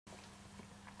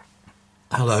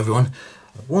Hello everyone.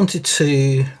 I wanted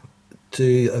to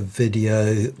do a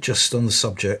video just on the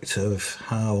subject of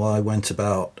how I went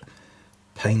about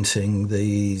painting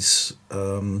these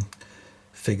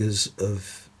figures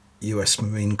of US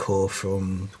Marine Corps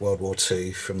from World War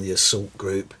II from the assault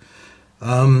group.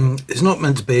 It's not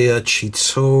meant to be a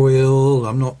tutorial.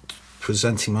 I'm not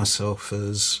presenting myself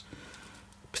as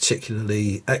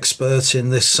particularly expert in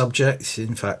this subject.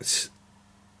 In fact,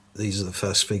 these are the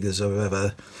first figures I've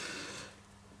ever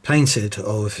painted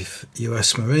of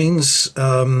US Marines,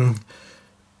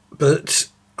 but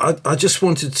I just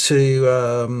wanted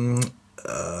to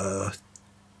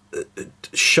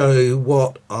show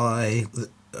what I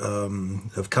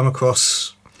have come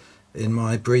across in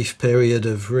my brief period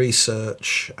of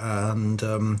research,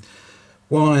 and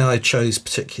why I chose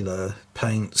particular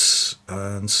paints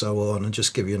and so on, and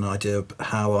just give you an idea of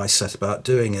how I set about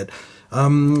doing it.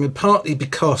 Partly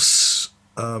because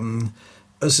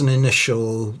as an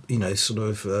initial, sort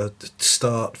of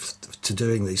start to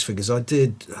doing these figures, I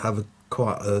did have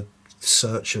quite a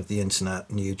search of the internet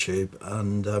and YouTube,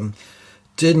 and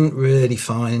didn't really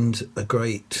find a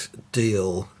great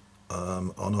deal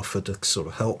on offer to sort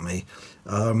of help me.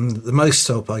 The most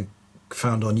help I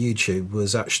found on YouTube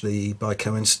was actually, by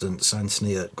coincidence,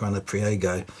 Anthony at Grana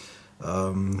Priego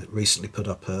recently put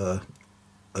up a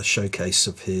showcase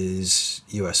of his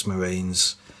US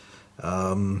Marines.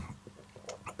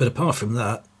 But apart from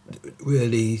that,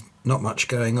 really not much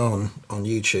going on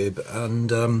YouTube,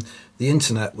 and the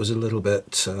internet was a little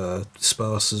bit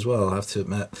sparse as well, I have to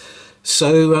admit.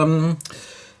 So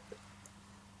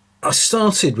I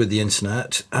started with the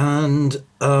internet, and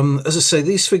as I say,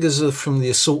 these figures are from the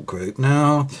assault group.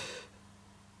 Now,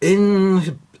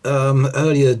 in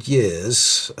earlier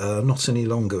years, not any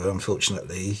longer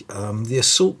unfortunately, the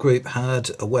assault group had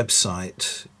a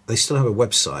website. They still have a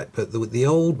website, but the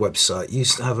old website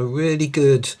used to have a really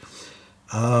good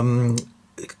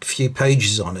few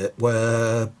pages on it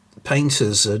where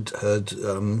painters had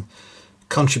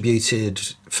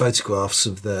contributed photographs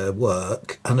of their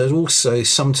work, and had also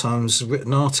sometimes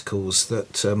written articles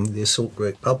that the assault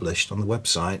group published on the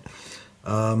website,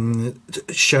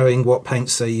 showing what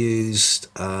paints they used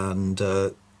and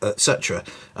etc.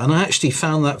 And I actually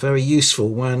found that very useful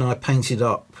when I painted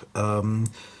up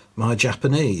my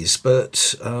Japanese,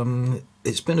 but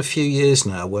it's been a few years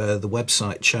now where the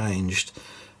website changed.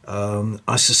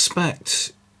 I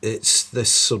suspect it's this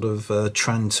sort of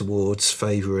trend towards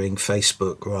favouring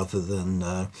Facebook rather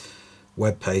than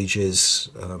web pages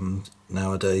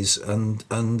nowadays, and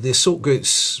the assault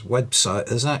group's website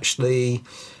has actually,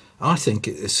 I think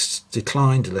it's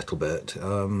declined a little bit.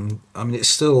 I mean, it's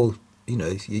still,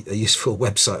 a useful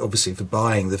website obviously for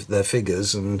buying their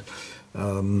figures and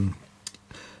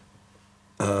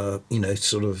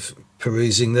sort of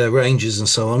perusing their ranges and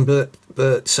so on, but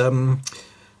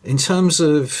in terms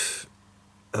of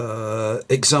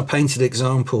painted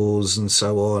examples and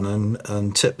so on,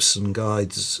 and tips and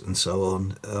guides and so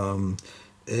on,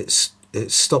 it's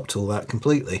stopped all that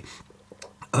completely.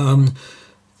 And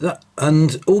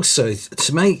also,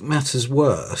 to make matters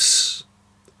worse,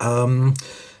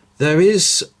 there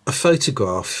is a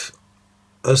photograph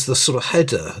as the sort of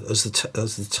header, as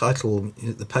the title,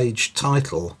 the page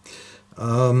title,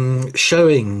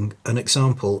 showing an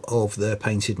example of their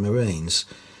painted Marines.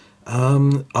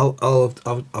 I'll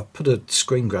put a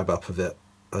screen grab up of it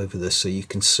over this so you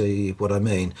can see what I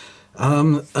mean.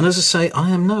 And as I say, I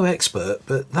am no expert,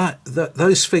 but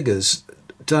those figures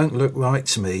don't look right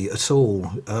to me at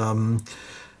all.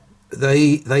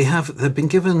 They've been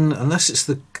given, unless it's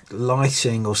the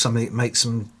lighting or something that makes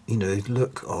them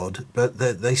look odd, but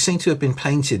they seem to have been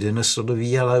painted in a sort of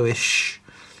yellowish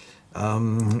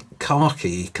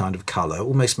khaki kind of colour.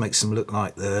 Almost makes them look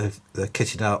like they're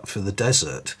kitted out for the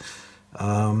desert.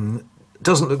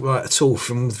 Doesn't look right at all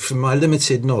from my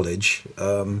limited knowledge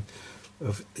of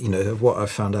what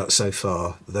I've found out so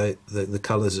far. The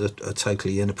colours are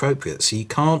totally inappropriate, so you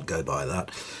can't go by that.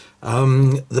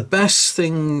 The best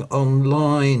thing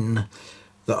online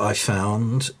that I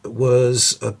found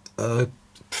was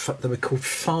they were called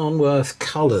Farnworth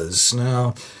Colours.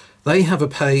 Now, they have a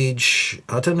page,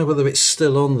 I don't know whether it's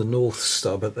still on the North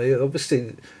Star, but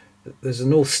there's a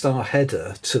North Star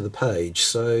header to the page,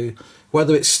 so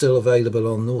whether it's still available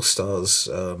on North Star's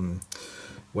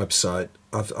website,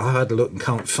 I had a look and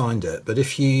can't find it, but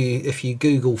if you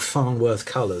Google Farnworth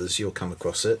Colours, you'll come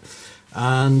across it,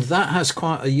 and that has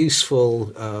quite a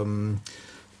useful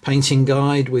painting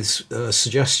guide with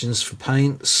suggestions for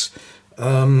paints.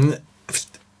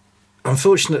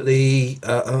 Unfortunately,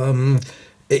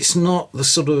 it's not the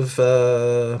sort of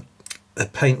a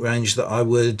paint range that I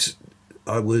would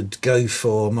I would go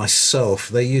for myself.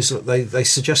 They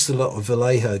suggest a lot of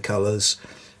Vallejo colours.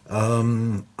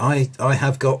 I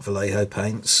have got Vallejo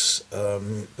paints,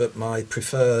 but my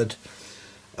preferred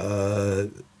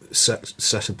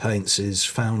set of paints is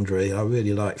Foundry. I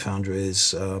really like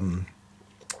Foundry's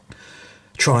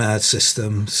triad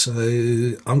system, so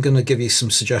I'm going to give you some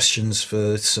suggestions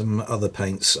for some other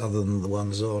paints other than the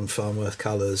ones on Farnworth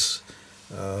Colours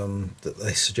that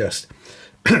they suggest.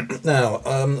 Now,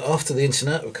 after the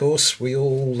internet, of course, we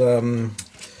all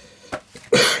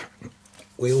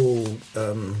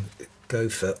go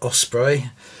for Osprey.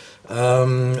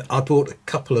 I bought a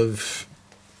couple of.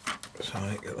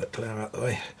 Sorry, get that glare out the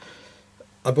way.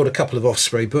 I bought a couple of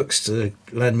Osprey books to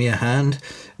lend me a hand.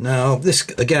 Now, this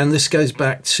goes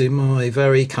back to my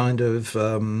very kind of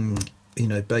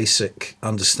basic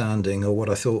understanding, or what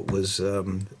I thought was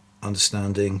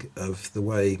understanding of the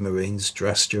way Marines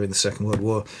dressed during the Second World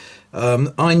War.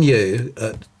 I knew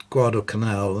at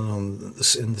Guadalcanal and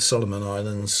in the Solomon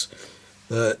Islands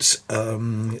that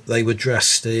they were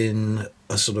dressed in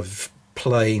a sort of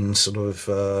plain sort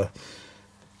of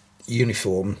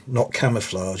uniform, not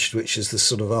camouflaged, which is the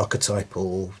sort of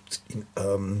archetypal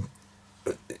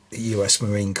US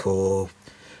Marine Corps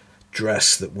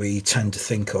dress that we tend to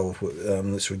think of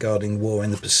that's regarding war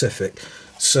in the Pacific.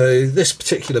 So this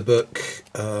particular book,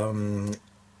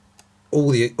 all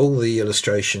the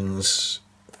illustrations,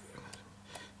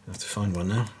 I have to find one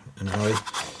now in a hurry.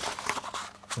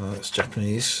 It's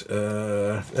Japanese.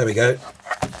 There we go.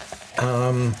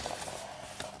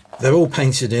 They're all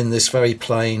painted in this very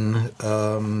plain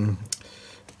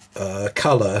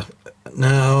colour.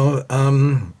 Now,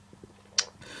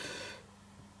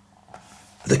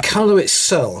 the colour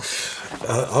itself,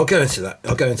 I'll go into that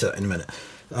in a minute.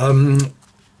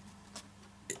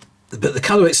 But the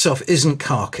colour itself isn't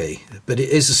khaki, but it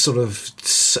is a sort of,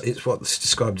 it's what's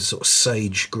described as sort of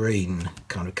sage green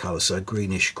kind of colour, so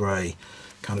greenish grey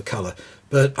kind of colour.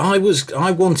 But I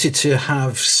wanted to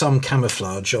have some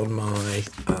camouflage on my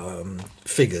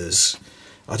figures.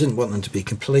 I didn't want them to be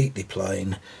completely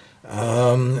plain,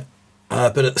 but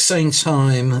at the same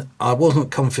time, I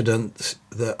wasn't confident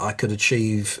that I could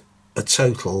achieve a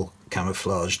total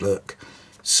camouflage look.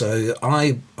 So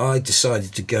I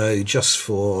decided to go just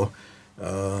for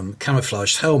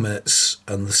camouflaged helmets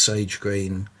and the sage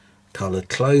green coloured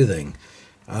clothing.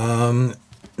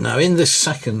 Now, in this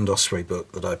second Osprey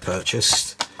book that I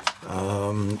purchased,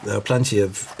 there are plenty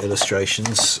of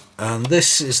illustrations, and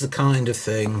this is the kind of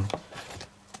thing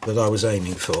that I was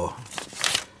aiming for.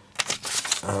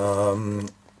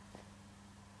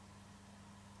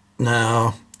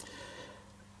 Now,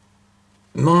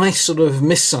 my sort of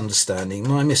misunderstanding,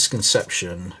 my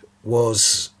misconception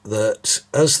was that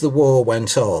as the war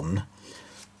went on,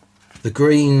 the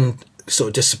green sort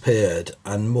of disappeared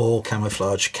and more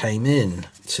camouflage came in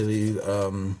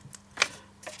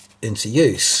into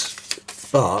use,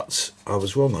 but I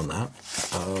was wrong on that.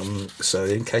 So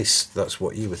in case that's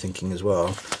what you were thinking as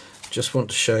well, just want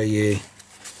to show you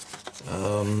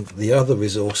the other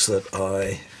resource that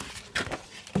I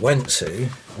went to,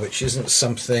 which isn't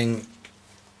something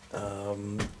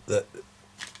that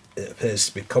it appears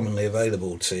to be commonly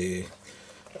available to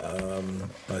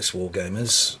most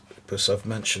wargamers, because I've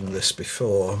mentioned this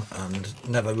before and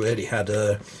never really had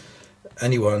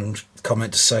anyone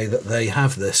comment to say that they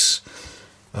have this.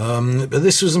 But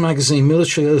this was a magazine,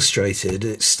 Military Illustrated.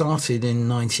 It started in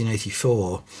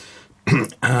 1984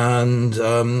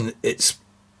 and it's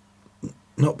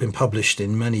not been published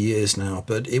in many years now,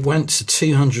 but it went to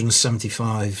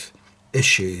 275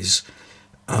 issues.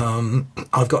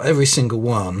 I've got every single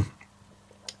one,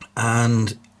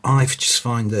 and I just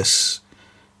find this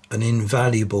an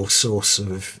invaluable source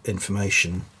of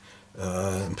information,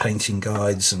 painting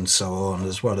guides and so on,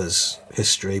 as well as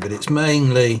history. But it's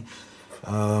mainly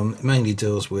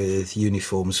deals with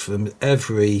uniforms from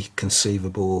every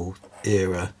conceivable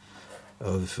era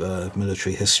of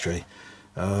military history.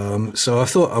 So I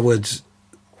thought I would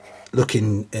look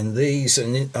in these,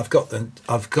 and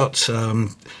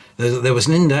there was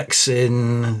an index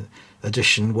in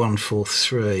edition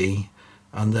 143,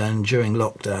 and then during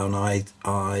lockdown I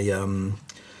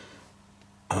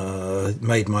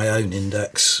made my own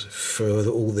index for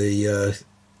all the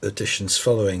editions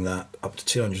following that, up to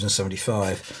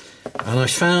 275, and I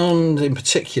found in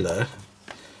particular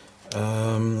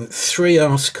 3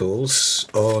 articles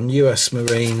on US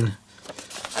Marine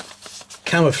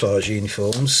camouflage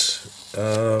uniforms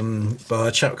by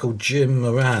a chap called Jim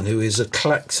Moran, who is a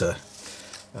collector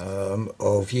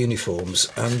of uniforms,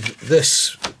 and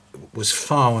this was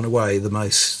far and away the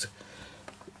most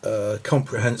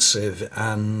comprehensive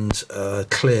and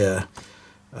clear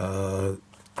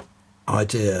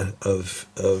idea of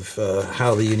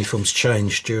how the uniforms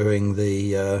changed during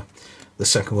the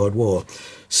Second World War.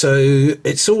 So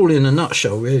it's all in a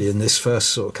nutshell, really, in this first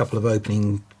sort of couple of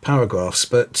opening paragraphs.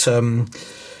 But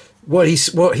what he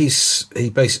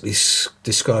basically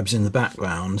describes in the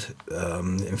background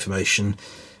information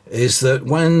is that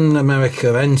when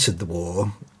America entered the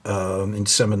war in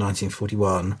December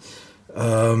 1941,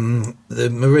 the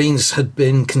Marines had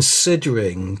been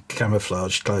considering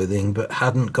camouflage clothing, but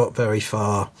hadn't got very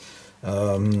far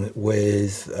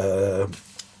with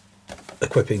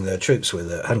equipping their troops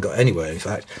with it. Hadn't got anywhere, in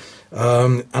fact.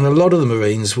 And a lot of the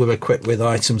Marines were equipped with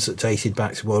items that dated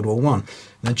back to World War One.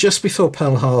 Now, just before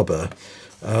Pearl Harbor,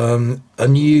 a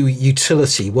new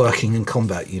utility working in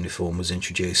combat uniform was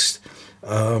introduced,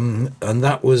 and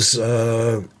that was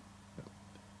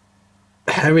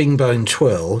herringbone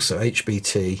twill, so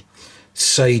HBT,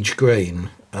 sage green.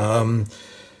 Now,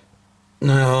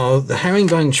 the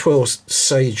herringbone twill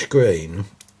sage green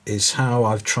is how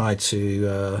I've tried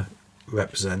to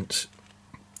represent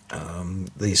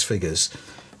these figures.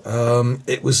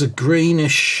 It was a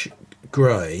greenish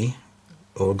grey,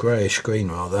 or greyish green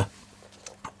rather,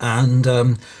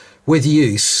 and with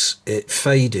use it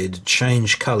faded,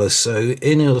 changed colour. So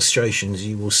in illustrations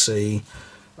you will see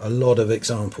a lot of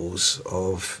examples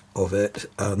of it.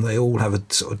 They all have a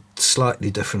sort of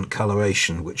slightly different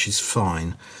coloration, which is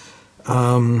fine.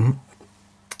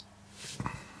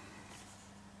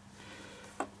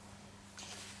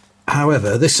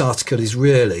 However, this article is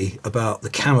really about the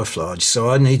camouflage, so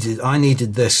I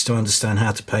needed this to understand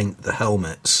how to paint the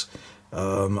helmets.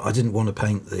 I didn't want to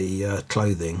paint the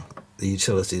clothing, the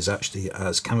utilities, actually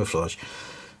as camouflage.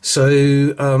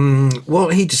 So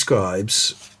what he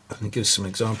describes, and he gives some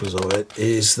examples of it,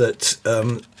 is that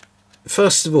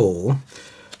first of all,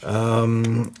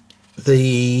 the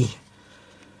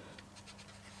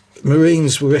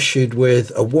Marines were issued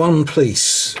with a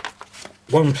one-piece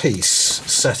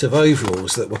set of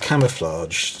overalls that were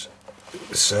camouflaged.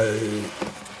 So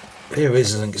here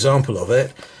is an example of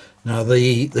it. Now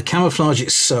the camouflage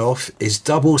itself is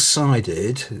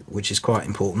double-sided, which is quite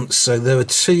important. So there are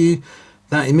two.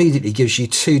 That immediately gives you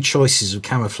two choices of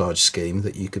camouflage scheme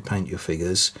that you could paint your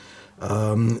figures.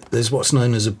 There's what's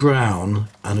known as a brown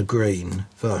and a green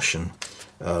version.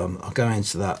 I'll go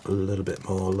into that a little bit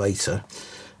more later.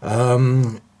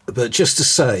 But just to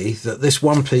say that this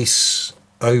one-piece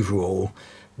overall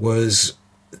was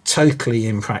totally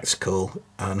impractical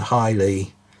and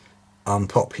highly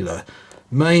unpopular,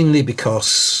 mainly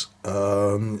because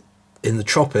in the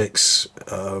tropics,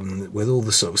 with all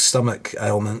the sort of stomach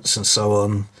ailments and so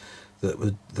on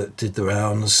that did the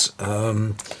rounds,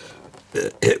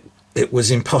 it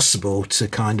was impossible to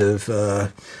kind of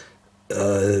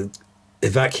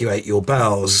evacuate your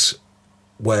bowels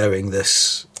wearing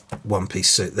this one-piece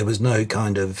suit. There was no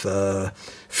kind of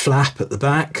flap at the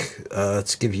back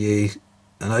to give you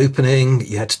an opening.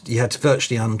 You had to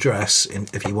virtually undress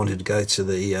if you wanted to go to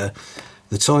the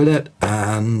toilet,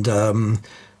 and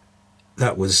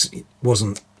that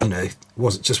wasn't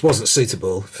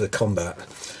suitable for combat.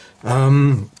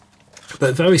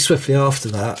 But very swiftly after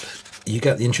that, you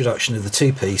get the introduction of the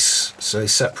two-piece, so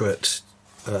separate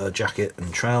jacket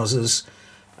and trousers,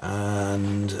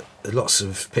 and lots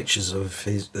of pictures of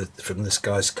his from this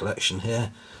guy's collection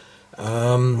here.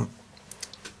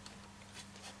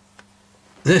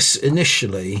 This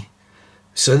initially,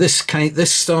 so this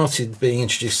started being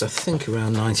introduced, I think,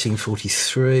 around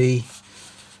 1943.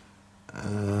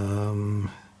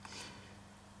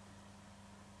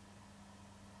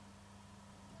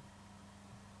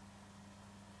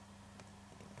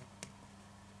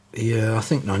 Yeah, I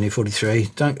think 1943.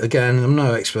 Again, I'm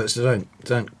no expert, so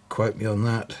don't quote me on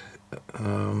that.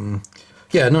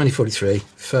 Yeah, 1943,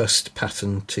 first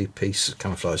pattern two-piece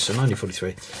camouflage. So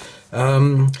 1943.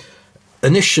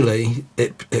 Initially,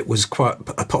 it was quite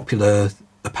a popular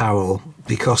apparel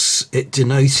because it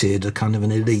denoted a kind of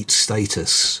an elite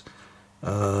status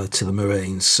to the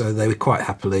Marines, so they quite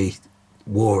happily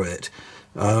wore it.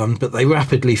 But they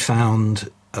rapidly found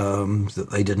that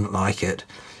they didn't like it.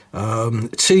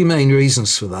 Two main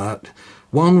reasons for that.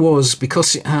 One was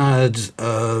because it had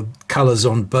colours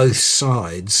on both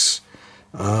sides,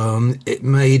 it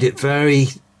made it very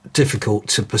difficult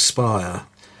to perspire.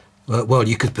 Well,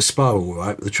 you could perspire all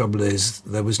right, but the trouble is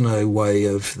there was no way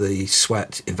of the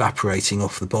sweat evaporating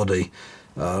off the body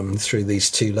through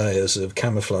these two layers of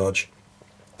camouflage.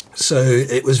 So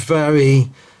it was very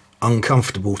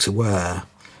uncomfortable to wear.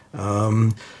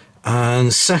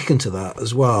 And second to that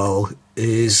as well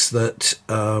is that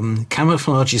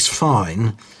camouflage is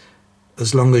fine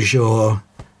as long as you're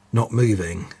not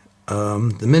moving.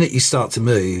 the minute you start to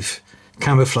move,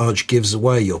 camouflage gives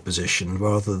away your position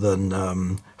rather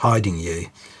than hiding you.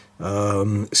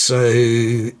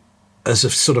 So as a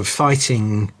sort of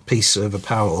fighting piece of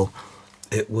apparel,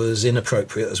 it was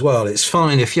inappropriate as well. It's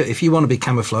fine if you want to be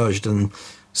camouflaged and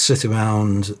sit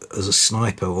around as a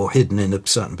sniper or hidden in a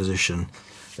certain position,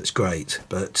 it's great.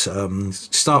 But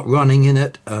start running in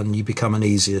it and you become an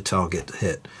easier target to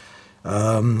hit.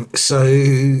 So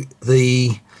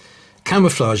the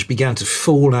camouflage began to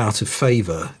fall out of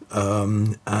favour,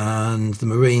 and the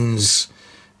Marines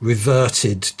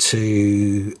reverted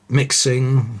to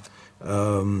mixing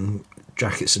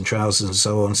jackets and trousers and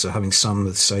so on, so having some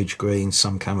with sage green,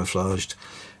 some camouflaged,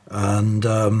 and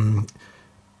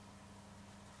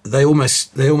they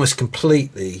almost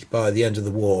completely, by the end of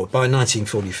the war, by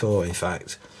 1944 in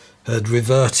fact, had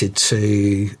reverted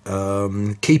to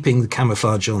keeping the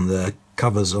camouflage on their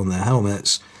covers on their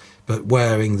helmets, but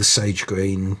wearing the sage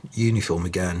green uniform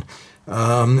again.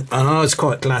 And I was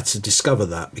quite glad to discover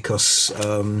that, because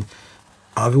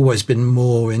I've always been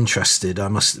more interested, I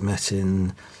must admit,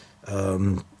 in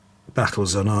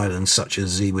battles on islands such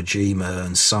as Iwo Jima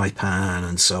and Saipan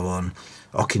and so on,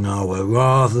 Okinawa,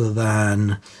 rather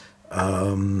than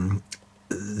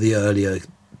the earlier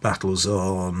battles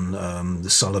on the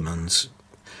Solomons.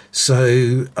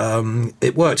 So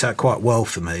it worked out quite well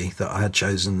for me that I had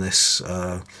chosen this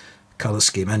colour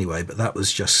scheme anyway, but that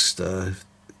was just a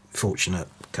fortunate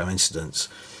coincidence.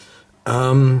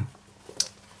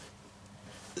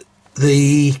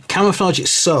 The camouflage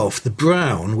itself, the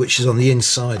brown, which is on the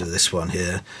inside of this one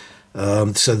here,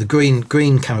 so the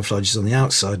green camouflage is on the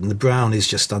outside and the brown is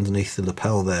just underneath the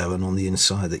lapel there and on the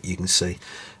inside that you can see.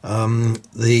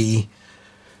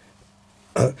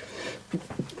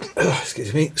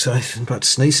 Excuse me, sorry, I'm about to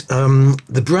sneeze.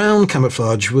 The brown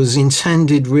camouflage was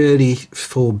intended really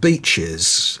for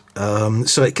beaches,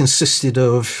 so it consisted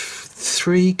of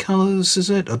 3 colours, is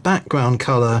it? A background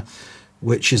colour,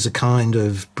 which is a kind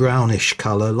of brownish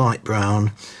colour, light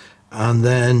brown, and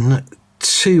then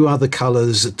 2 other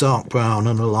colours, a dark brown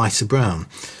and a lighter brown.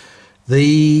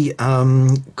 The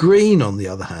green, on the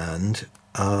other hand,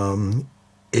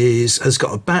 has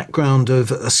got a background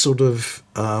of a sort of,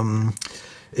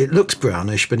 it looks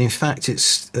brownish, but in fact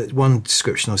it's, one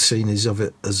description I've seen is of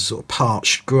it as a sort of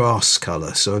parched grass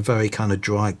colour, so a very kind of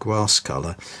dry grass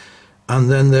colour. And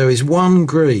then there is 1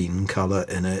 green colour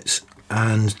in it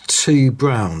and 2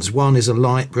 browns. One is a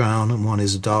light brown and one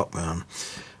is a dark brown.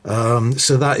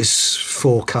 So that is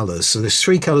 4 colours. So there's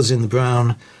 3 colours in the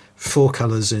brown, 4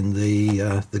 colours in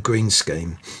the green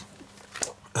scheme.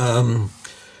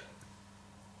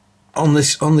 On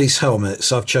these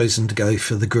helmets, I've chosen to go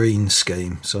for the green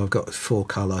scheme. So I've got a 4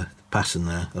 colour pattern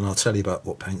there, and I'll tell you about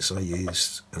what paints I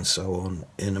used and so on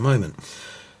in a moment.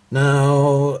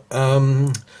 Now,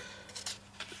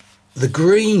 the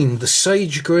green, the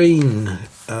sage green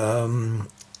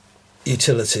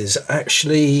utilities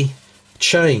actually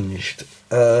changed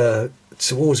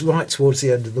towards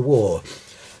the end of the war.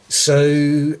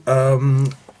 So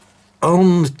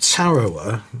on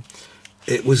Tarawa,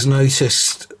 it was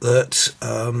noticed that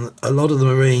a lot of the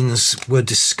Marines were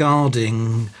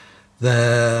discarding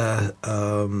their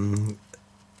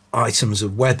items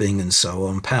of webbing and so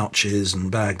on, pouches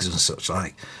and bags and such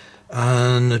like,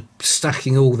 and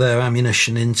stacking all their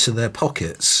ammunition into their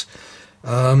pockets.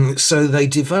 So they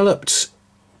developed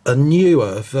a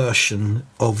newer version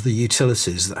of the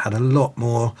utilities that had a lot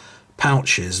more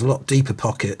pouches, a lot deeper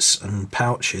pockets and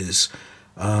pouches.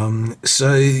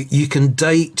 So you can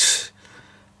date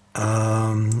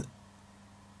a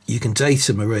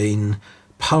Marine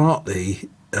partly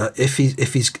if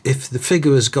the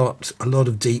figure has got a lot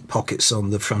of deep pockets on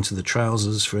the front of the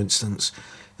trousers, for instance,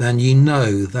 then you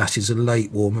know that is a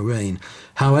late war Marine.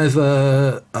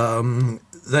 However,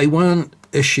 they weren't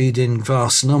issued in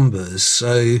vast numbers,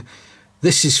 so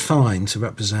this is fine to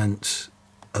represent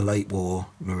a late war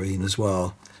Marine as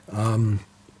well.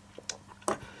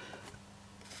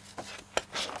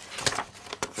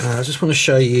 I just want to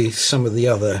show you some of the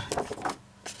other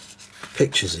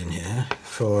pictures in here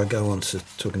before I go on to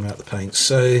talking about the paints.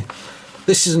 So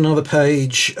this is another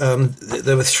page.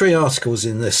 There were 3 articles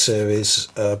in this series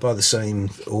by the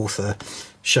same author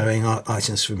showing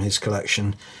items from his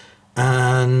collection,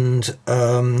 and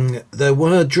there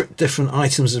were different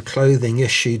items of clothing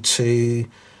issued to,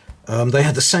 they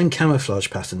had the same camouflage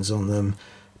patterns on them,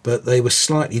 but they were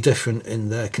slightly different in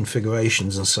their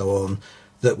configurations and so on,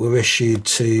 that were issued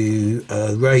to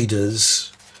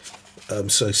raiders,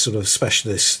 so sort of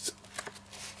specialist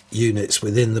units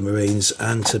within the Marines,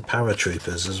 and to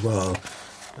paratroopers as well.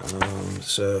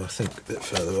 So I think a bit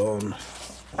further on.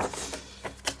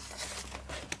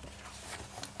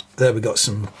 there we got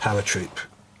some paratroop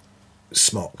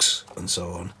smocks and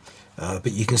so on.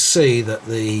 But you can see that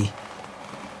the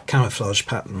camouflage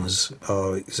patterns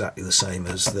are exactly the same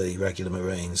as the regular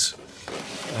Marines.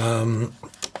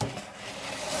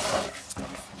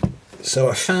 So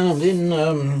I found in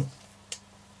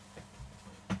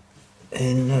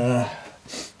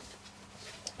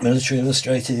Military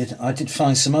Illustrated, I did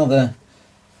find some other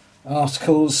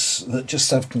articles that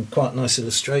just have quite nice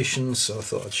illustrations, so I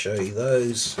thought I'd show you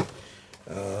those.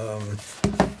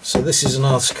 So this is an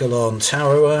article on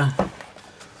Tarawa,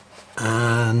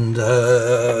 and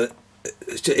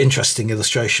it's an interesting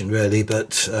illustration really,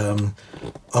 but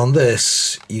on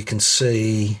this you can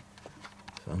see,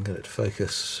 if I can get it to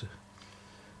focus,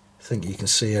 I think you can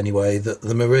see anyway, that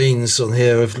the Marines on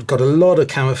here have got a lot of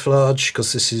camouflage,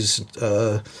 because this is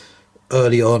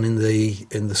early on in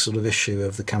the sort of issue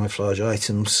of the camouflage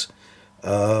items.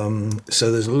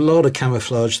 So there's a lot of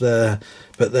camouflage there,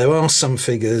 but there are some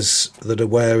figures that are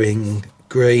wearing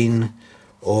green,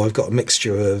 or have got a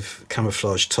mixture of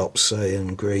camouflage tops, say,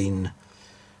 and green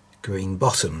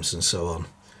bottoms and so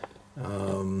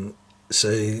on.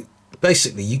 So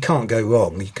basically you can't go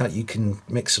wrong. You can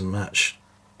mix and match,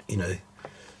 you know,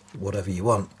 whatever you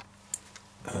want,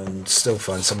 and still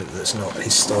find something that's not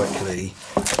historically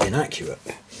inaccurate.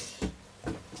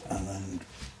 And then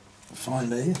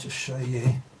finally, I'll just show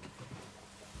you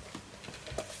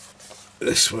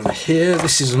this one here.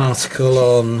 This is an article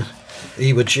on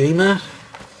Iwo Jima.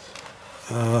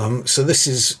 So this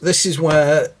is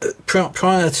where,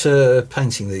 prior to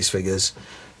painting these figures,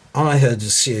 I had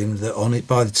assumed that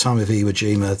by the time of Iwo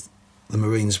Jima, the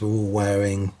Marines were all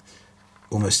wearing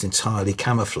almost entirely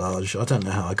camouflage. I don't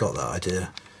know how I got that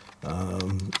idea.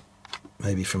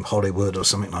 Maybe from Hollywood or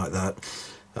something like that,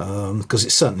 because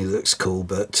it certainly looks cool.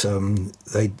 But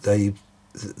the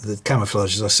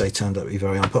camouflage, as I say, turned out to be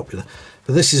very unpopular.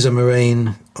 But this is a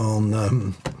Marine on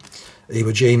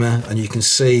Iwo Jima, and you can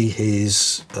see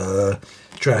he's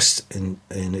dressed in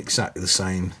exactly the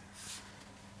same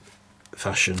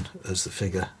fashion as the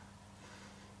figure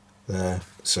there.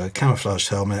 So camouflaged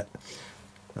helmet.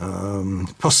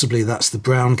 Possibly that's the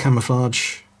brown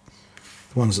camouflage.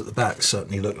 The ones at the back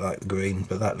certainly look like the green,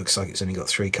 but that looks like it's only got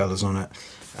 3 colours on it,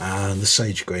 and the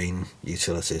sage green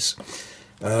utilities.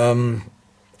 So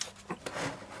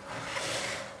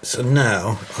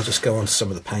now I'll just go on to some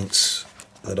of the paints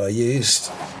that I used.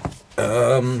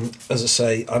 As I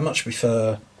say, I much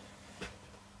prefer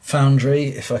Foundry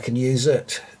if I can use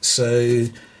it. So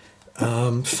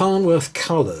Farnworth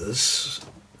Colours,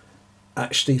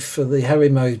 actually, for the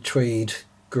Herimo Tweed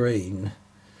green,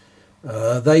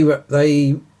 they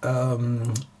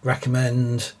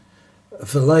recommend a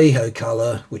Vallejo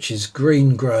colour, which is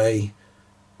green grey,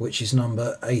 which is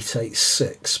number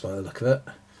 886 by the look of it.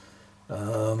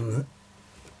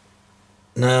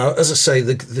 Now, as I say,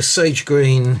 the sage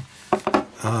green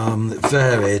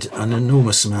varied an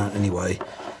enormous amount anyway,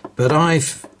 but I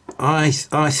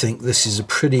think this is a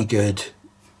pretty good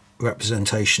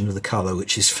representation of the colour,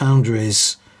 which is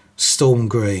Foundry's Storm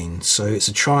Green. So it's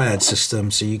a triad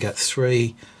system, so you get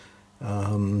 3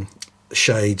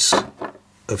 shades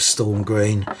of Storm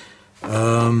Green.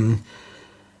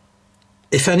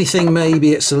 If anything,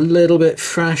 maybe it's a little bit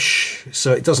fresh,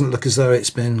 so it doesn't look as though it's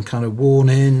been kind of worn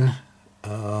in.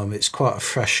 It's quite a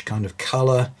fresh kind of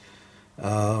colour,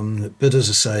 but as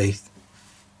I say,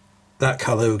 that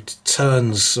colour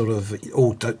turns sort of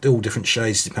all different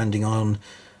shades depending on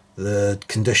the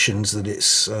conditions that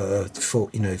it's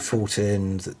fought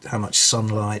in, how much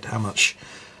sunlight, how much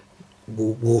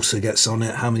water gets on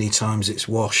it, how many times it's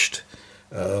washed.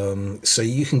 So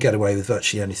you can get away with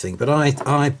virtually anything, but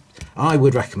I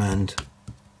would recommend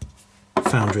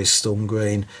Foundry's Storm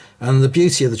Green. And the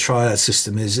beauty of the triad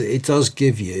system is it does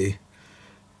give you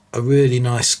a really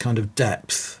nice kind of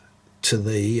depth to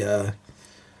the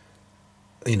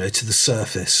to the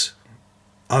surface.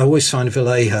 I always find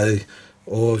Vallejo,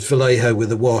 or Vallejo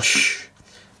with a wash,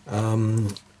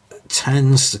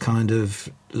 tends to kind of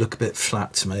look a bit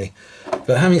flat to me.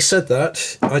 But having said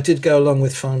that, I did go along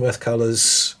with Farnworth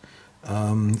Colours'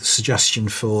 suggestion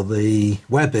for the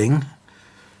webbing.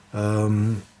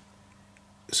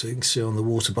 So you can see on the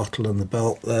water bottle and the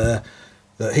belt there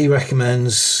that he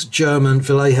recommends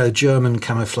Vallejo German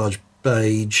camouflage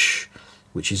beige,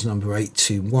 which is number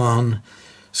 821.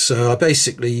 So I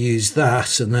basically used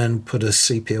that and then put a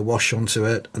sepia wash onto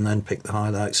it, and then picked the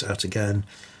highlights out again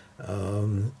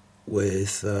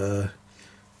with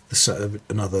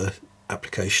another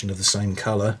application of the same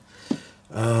colour.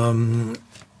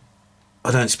 I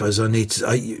don't suppose I need to.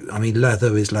 I mean,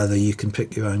 leather is leather. You can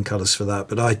pick your own colours for that.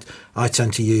 But I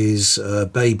tend to use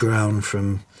bay brown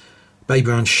from baby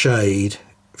brown shade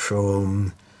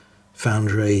from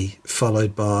Foundry,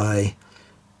 followed by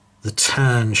the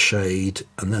tan shade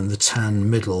and then the tan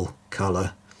middle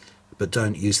colour, but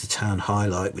don't use the tan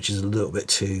highlight, which is a little bit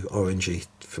too orangey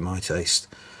for my taste.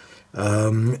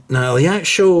 Now the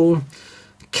actual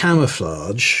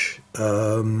camouflage,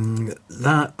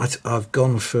 that I've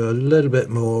gone for a little bit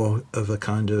more of a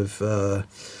kind of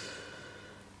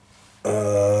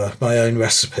my own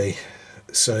recipe,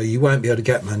 so you won't be able to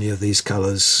get many of these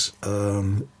colours.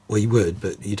 Well, you would,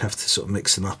 but you'd have to sort of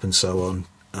mix them up and so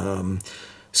on.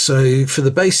 So for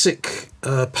the basic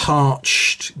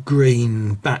parched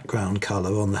green background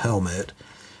colour on the helmet,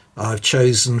 I've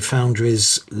chosen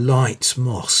Foundry's Light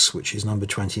Moss, which is number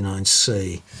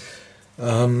 29C.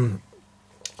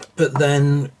 But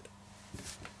then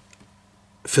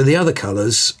for the other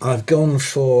colours, I've gone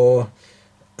for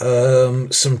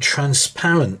some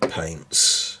transparent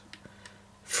paints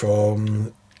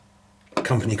from a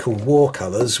company called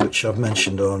Watercolours, which I've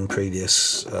mentioned on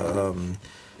previous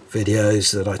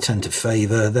videos that I tend to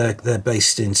favour. They're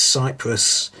based in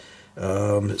Cyprus,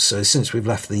 so since we've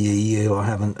left the EU I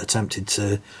haven't attempted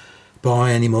to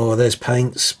buy any more of those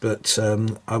paints, but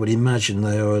I would imagine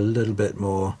they are a little bit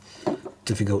more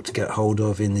difficult to get hold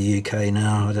of in the UK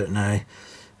now. I don't know.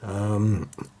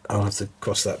 I'll have to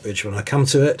cross that bridge when I come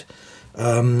to it.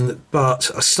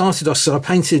 But I started off, so I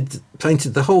painted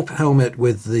the whole helmet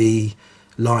with the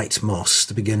light moss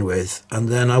to begin with, and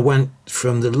then I went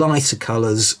from the lighter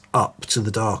colours up to the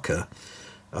darker,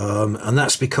 and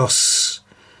that's because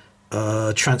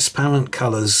transparent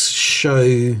colours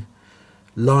show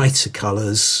lighter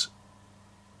colours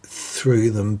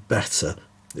through them better,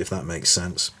 if that makes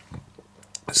sense.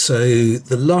 So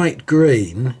the light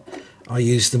green, I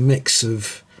used a mix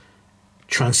of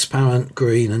transparent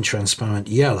green and transparent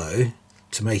yellow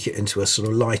to make it into a sort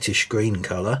of lightish green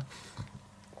colour.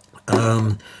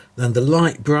 Then the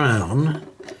light brown,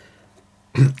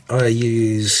 I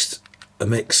used a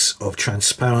mix of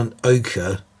transparent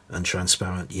ochre and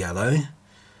transparent yellow,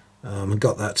 and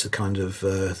got that to kind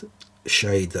of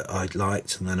shade that I'd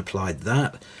liked, and then applied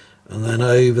that. And then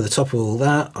over the top of all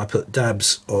that I put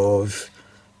dabs of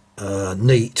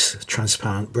neat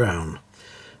transparent brown.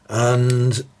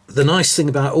 And the nice thing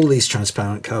about all these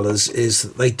transparent colours is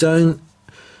that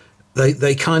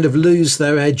they kind of lose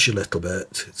their edge a little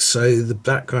bit, so the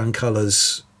background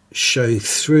colours show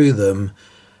through them,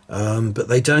 but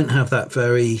they don't have that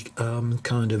very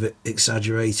kind of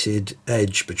exaggerated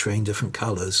edge between different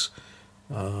colours.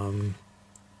 And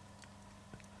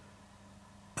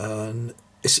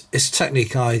it's a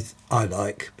technique I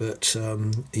like, but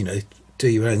you know, do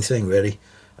your own thing really.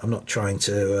 I'm not trying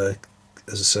to,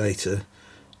 as I say, to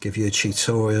give you a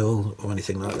tutorial or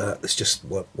anything like that. It's just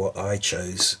what I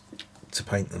chose to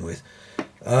paint them with.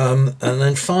 And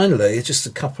then finally, just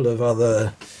a couple of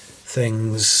other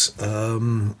things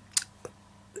that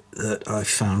I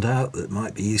found out that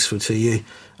might be useful to you.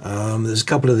 There's a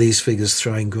couple of these figures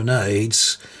throwing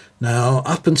grenades. Now,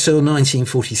 up until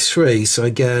 1943, so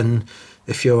again,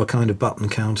 if you're a kind of button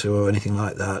counter or anything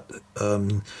like that,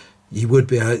 you would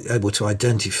be able to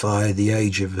identify the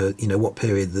age of, you know, what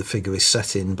period the figure is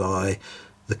set in by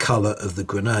the colour of the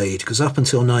grenade, because up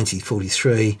until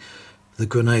 1943, the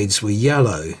grenades were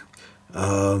yellow.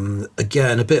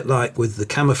 Again, a bit like with the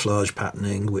camouflage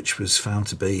patterning, which was found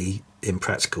to be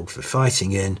impractical for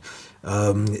fighting in,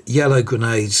 yellow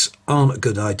grenades aren't a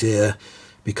good idea,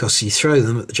 because you throw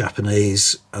them at the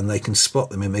Japanese and they can spot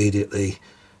them immediately,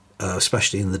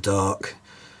 especially in the dark,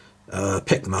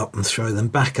 pick them up and throw them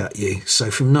back at you.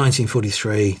 So from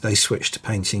 1943 they switched to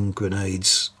painting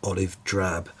grenades olive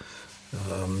drab.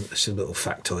 It's a little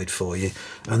factoid for you.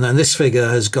 And then this figure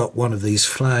has got one of these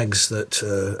flags that,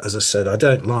 as I said, I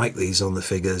don't like these on the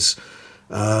figures,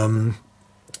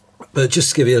 but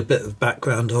just to give you a bit of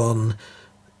background on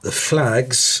the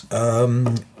flags,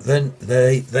 then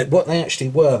what they actually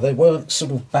were, they weren't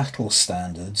sort of battle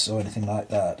standards or anything like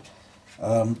that.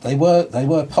 They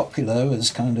were popular as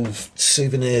kind of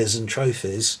souvenirs and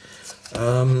trophies,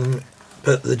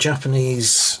 but the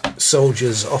Japanese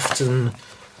soldiers often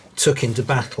took into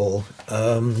battle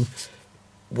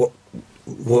what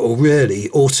were really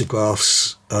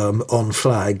autographs on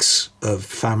flags of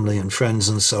family and friends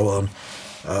and so on.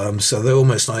 So they're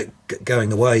almost like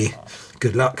going away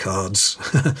good luck cards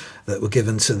that were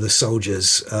given to the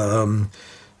soldiers.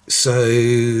 So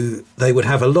they would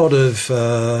have a lot of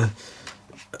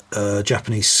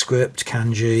Japanese script,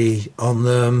 kanji, on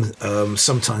them,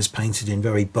 sometimes painted in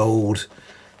very bold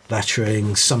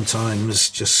lettering, sometimes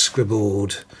just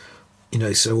scribbled, you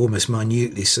know, so almost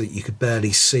minutely so that you could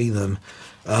barely see them.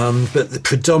 But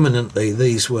predominantly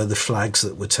these were the flags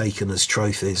that were taken as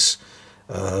trophies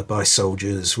by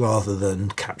soldiers rather than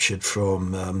captured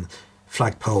from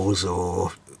flagpoles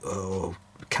or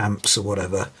camps or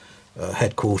whatever,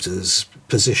 headquarters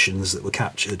positions that were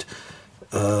captured.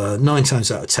 9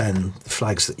 times out of 10, the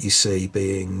flags that you see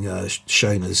being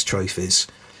shown as trophies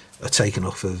are taken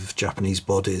off of Japanese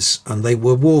bodies, and they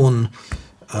were worn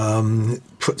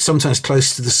sometimes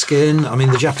close to the skin. I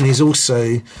mean, the Japanese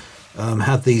also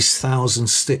had these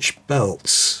 1,000-stitch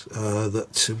belts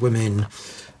that women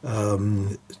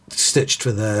stitched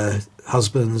for their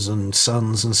husbands and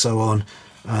sons and so on,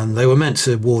 and they were meant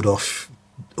to ward off,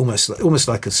 almost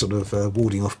like a sort of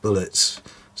warding off bullets,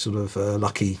 sort of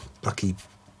lucky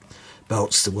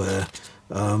belts to wear.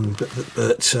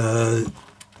 But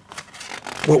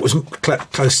what was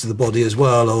close to the body as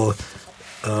well, or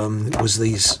was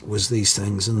these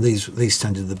things, and these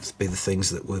tended to be the things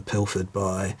that were pilfered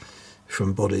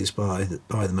from bodies by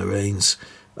the Marines.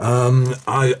 As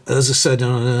I said in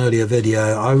an earlier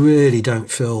video, I really don't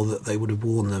feel that they would have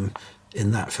worn them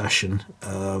in that fashion.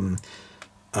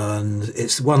 And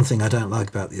it's one thing I don't like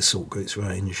about the assault groups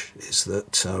range, is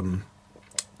that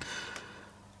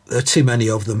there are too many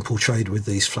of them portrayed with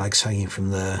these flags hanging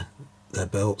from their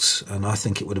belts, and I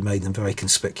think it would have made them very a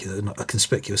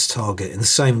conspicuous target, in the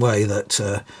same way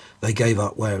that they gave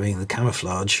up wearing the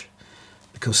camouflage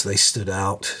because they stood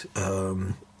out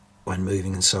when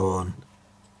moving and so on.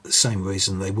 The same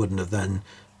reason they wouldn't have then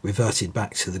reverted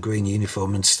back to the green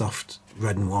uniform and stuffed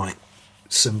red and white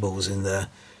symbols in there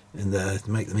to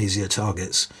make them easier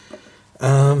targets.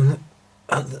 And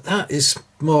that is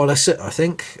more or less it, I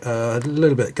think. A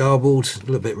little bit garbled, a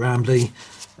little bit rambly,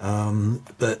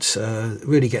 but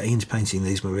really getting into painting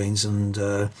these Marines, and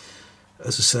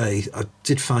as I say, I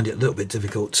did find it a little bit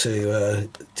difficult to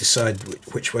decide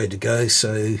which way to go,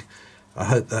 so I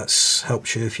hope that's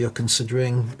helped you if you're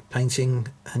considering painting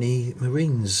any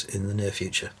Marines in the near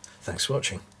future. Thanks for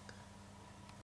watching.